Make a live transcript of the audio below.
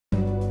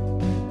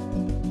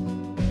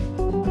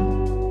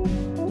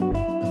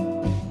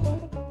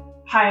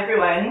Hi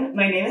everyone,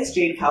 my name is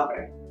Jade.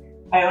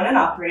 I own and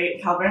operate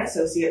Calvert &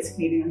 Associates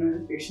Canadian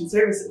Immigration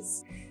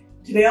Services.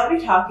 Today I'll be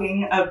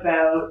talking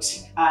about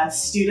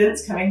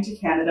students coming to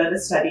Canada to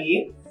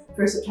study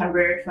for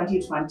September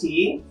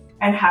 2020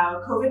 and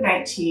how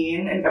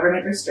COVID-19 and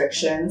government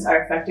restrictions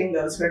are affecting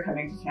those who are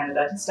coming to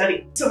Canada to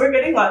study. So we're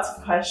getting lots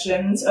of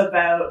questions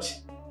about,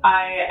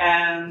 I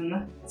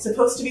am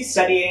supposed to be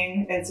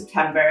studying in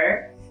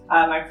September.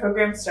 My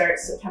program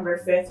starts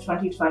September 5th,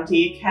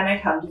 2020. Can I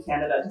come to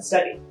Canada to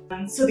study?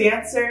 So the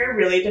answer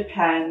really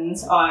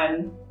depends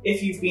on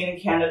if you've been in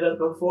Canada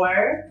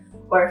before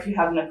or if you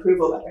have an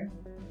approval letter.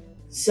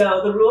 So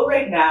the rule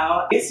right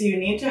now is you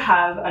need to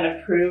have an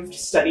approved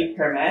study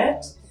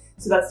permit.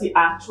 So that's the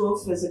actual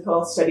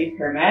physical study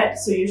permit.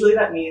 So usually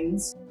that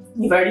means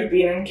you've already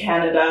been in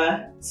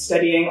Canada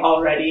studying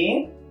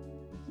already,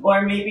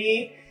 or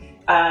maybe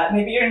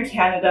you're in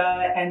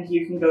Canada and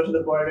you can go to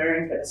the border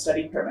and get a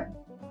study permit.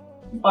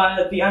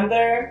 The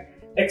other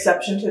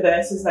exception to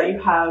this is that you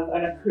have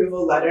an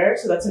approval letter,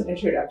 so that's an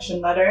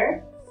introduction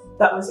letter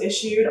that was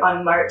issued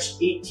on March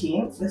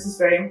 18th. This is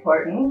very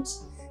important.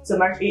 So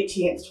March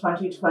 18th,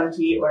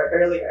 2020 or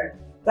earlier.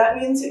 That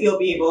means that you'll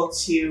be able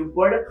to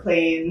board a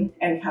plane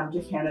and come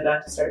to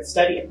Canada to start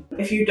studying.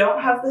 If you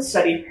don't have the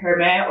study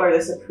permit or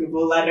this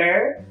approval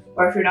letter,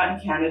 or if you're not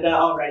in Canada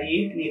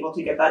already and able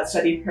to get that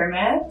study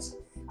permit,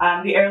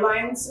 the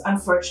airlines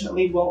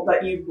unfortunately won't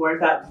let you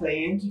board that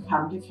plane to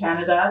come to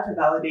Canada to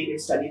validate your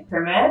study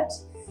permit.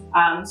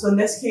 So in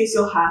this case,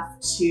 you'll have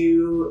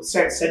to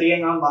start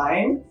studying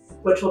online,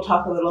 which we'll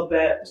talk a little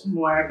bit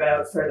more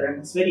about further in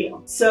this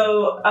video.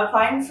 So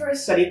applying for a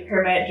study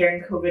permit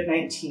during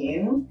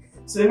COVID-19.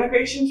 So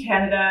Immigration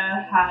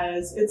Canada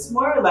it's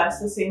more or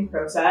less the same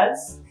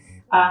process,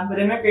 but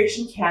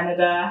Immigration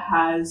Canada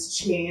has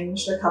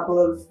changed a couple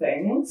of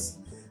things.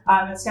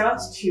 It's now a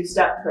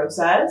two-step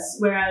process,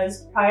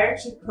 whereas prior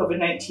to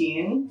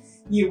COVID-19,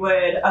 you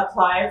would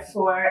apply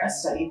for a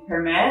study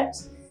permit,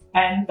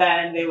 and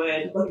then they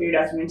would look at your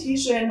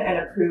documentation and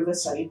approve a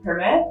study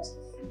permit.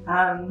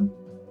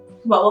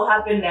 What will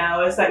happen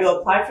now is that you'll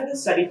apply for the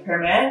study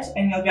permit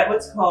and you'll get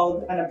what's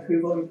called an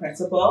approval in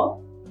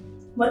principle.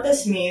 What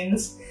this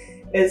means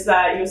is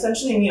that you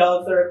essentially meet all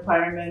of the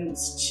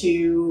requirements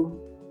to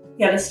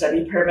get a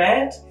study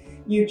permit.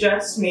 You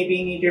just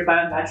maybe need your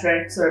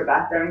biometrics or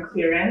background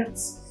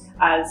clearance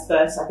as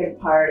the second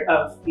part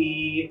of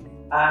the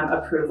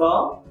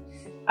approval.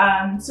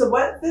 So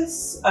what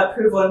this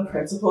approval in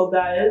principle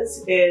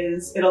does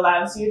is it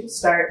allows you to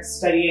start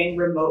studying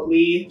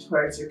remotely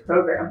towards your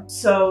program.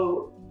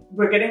 So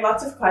we're getting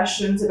lots of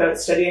questions about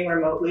studying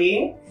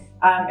remotely.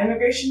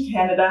 Immigration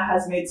Canada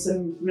has made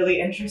some really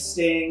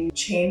interesting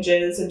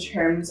changes in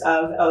terms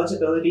of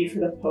eligibility for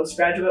the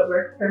postgraduate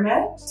work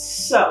permit.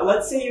 So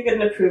let's say you get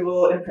an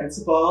approval in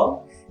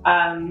principle.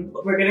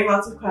 We're getting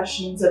lots of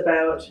questions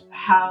about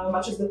how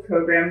much of the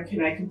program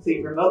can I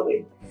complete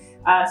remotely.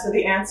 So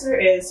the answer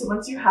is, so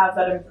once you have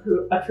that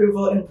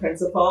approval in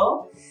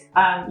principle,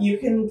 you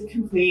can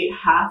complete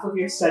half of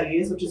your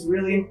studies, which is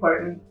really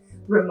important,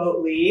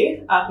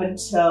 remotely up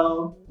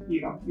until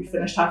you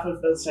finished half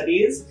of those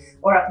studies,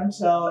 or up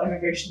until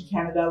Immigration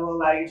Canada will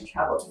allow you to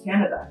travel to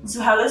Canada.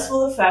 So how this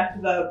will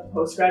affect the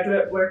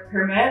postgraduate work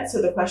permit.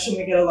 So the question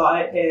we get a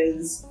lot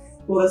is,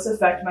 will this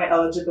affect my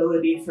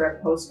eligibility for a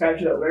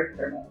postgraduate work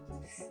permit?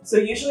 So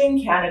usually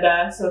in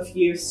Canada, so if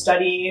you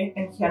study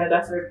in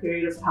Canada for a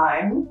period of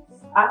time,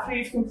 after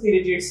you've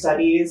completed your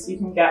studies, you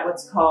can get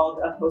what's called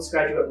a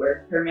postgraduate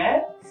work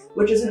permit,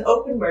 which is an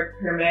open work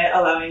permit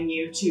allowing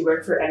you to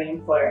work for any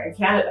employer in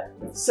Canada.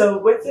 So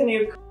with the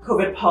new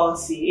COVID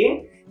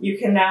policy, you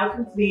can now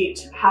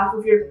complete half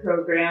of your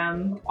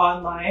program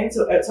online,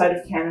 so outside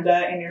of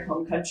Canada in your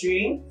home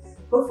country,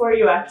 before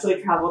you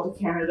actually travel to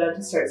Canada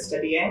to start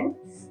studying.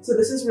 So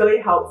this is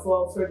really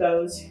helpful for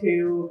those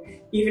who,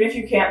 even if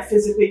you can't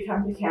physically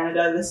come to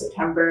Canada this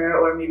September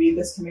or maybe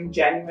this coming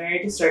January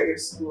to start your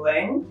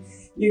schooling,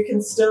 you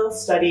can still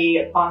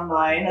study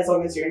online as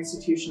long as your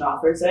institution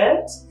offers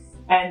it.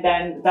 And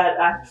then that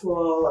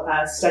actual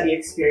study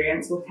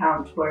experience will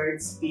count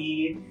towards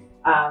the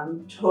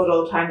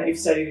total time that you've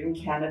studied in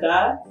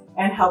Canada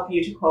and help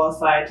you to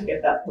qualify to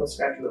get that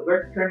postgraduate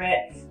work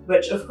permit,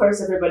 which of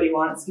course everybody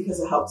wants because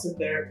it helps with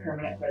their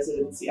permanent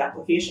residency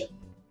application.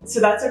 So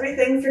that's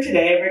everything for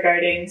today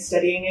regarding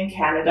studying in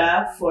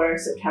Canada for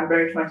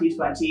September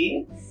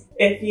 2020.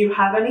 If you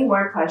have any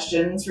more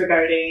questions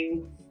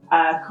regarding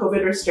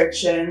COVID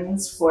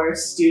restrictions for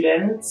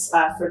students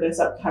for this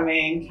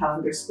upcoming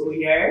calendar school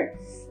year,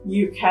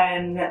 you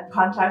can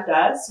contact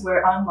us.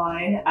 We're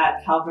online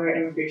at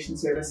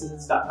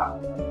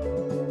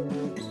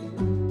calvertimmigrationservices.com.